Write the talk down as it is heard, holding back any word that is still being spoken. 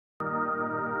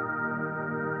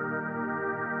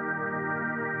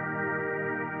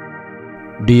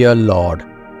Dear Lord,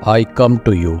 I come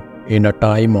to you in a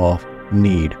time of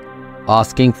need,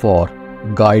 asking for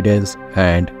guidance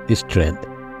and strength.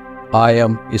 I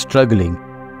am struggling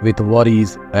with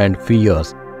worries and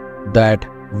fears that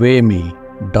weigh me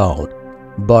down,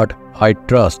 but I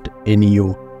trust in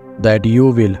you that you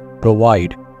will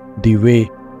provide the way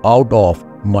out of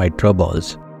my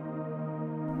troubles.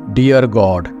 Dear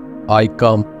God, I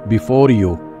come before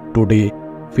you today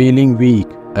feeling weak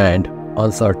and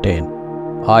uncertain.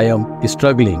 I am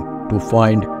struggling to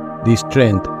find the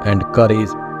strength and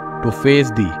courage to face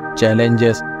the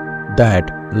challenges that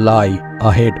lie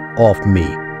ahead of me.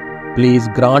 Please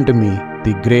grant me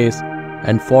the grace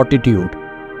and fortitude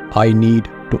I need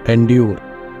to endure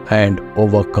and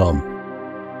overcome.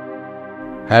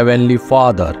 Heavenly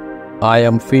Father, I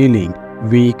am feeling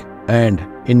weak and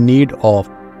in need of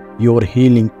your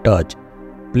healing touch.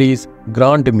 Please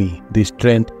grant me the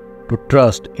strength to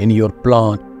trust in your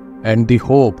plan and the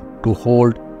hope to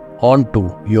hold on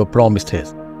to your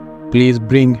promises. Please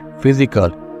bring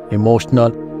physical,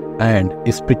 emotional, and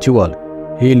spiritual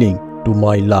healing to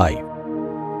my life.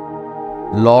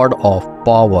 Lord of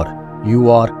power,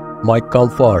 you are my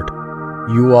comfort,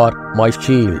 you are my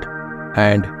shield,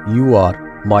 and you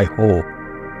are my hope.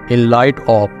 In light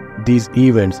of these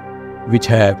events which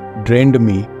have drained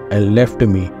me and left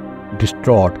me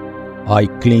distraught, I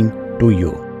cling to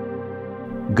you.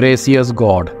 Gracious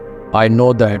God, I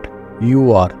know that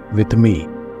you are with me.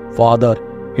 Father,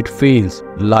 it feels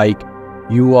like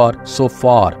you are so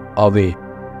far away,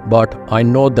 but I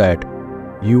know that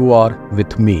you are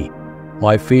with me.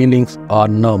 My feelings are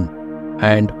numb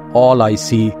and all I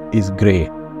see is grey,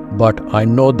 but I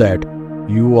know that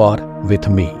you are with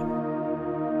me.